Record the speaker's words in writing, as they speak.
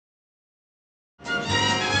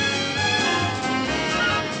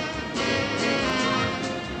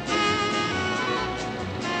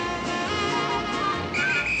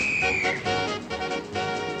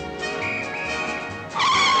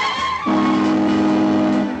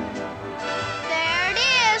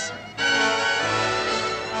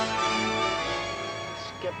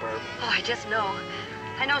just know.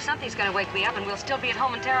 I know something's gonna wake me up and we'll still be at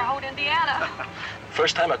home in Terre Haute, Indiana.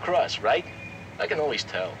 First time across, right? I can always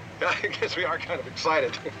tell. Yeah, I guess we are kind of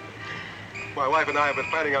excited. My wife and I have been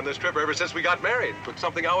planning on this trip ever since we got married, but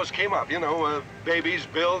something always came up, you know, babies,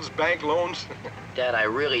 bills, bank loans. Dad, I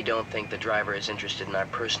really don't think the driver is interested in our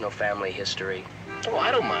personal family history. Oh,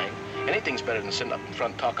 I don't mind. Anything's better than sitting up in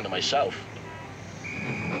front talking to myself.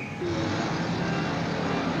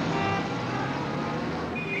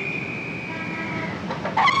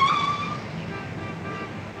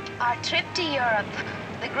 Our trip to Europe,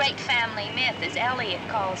 the great family myth, as Elliott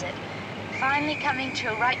calls it, finally coming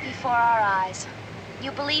true right before our eyes.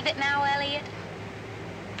 You believe it now, Elliott?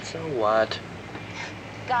 So what?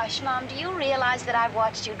 Gosh, Mom, do you realize that I've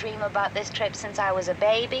watched you dream about this trip since I was a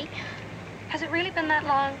baby? Has it really been that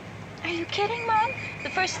long? Are you kidding, Mom? The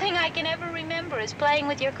first thing I can ever remember is playing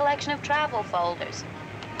with your collection of travel folders.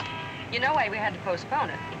 You know why we had to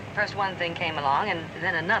postpone it. First one thing came along and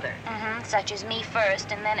then another. Mm-hmm, such as me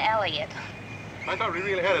first and then Elliott. I thought we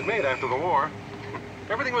really had it made after the war.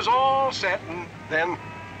 Everything was all set, and then...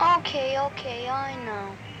 Okay, I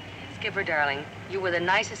know. Skipper, darling, you were the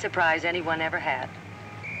nicest surprise anyone ever had.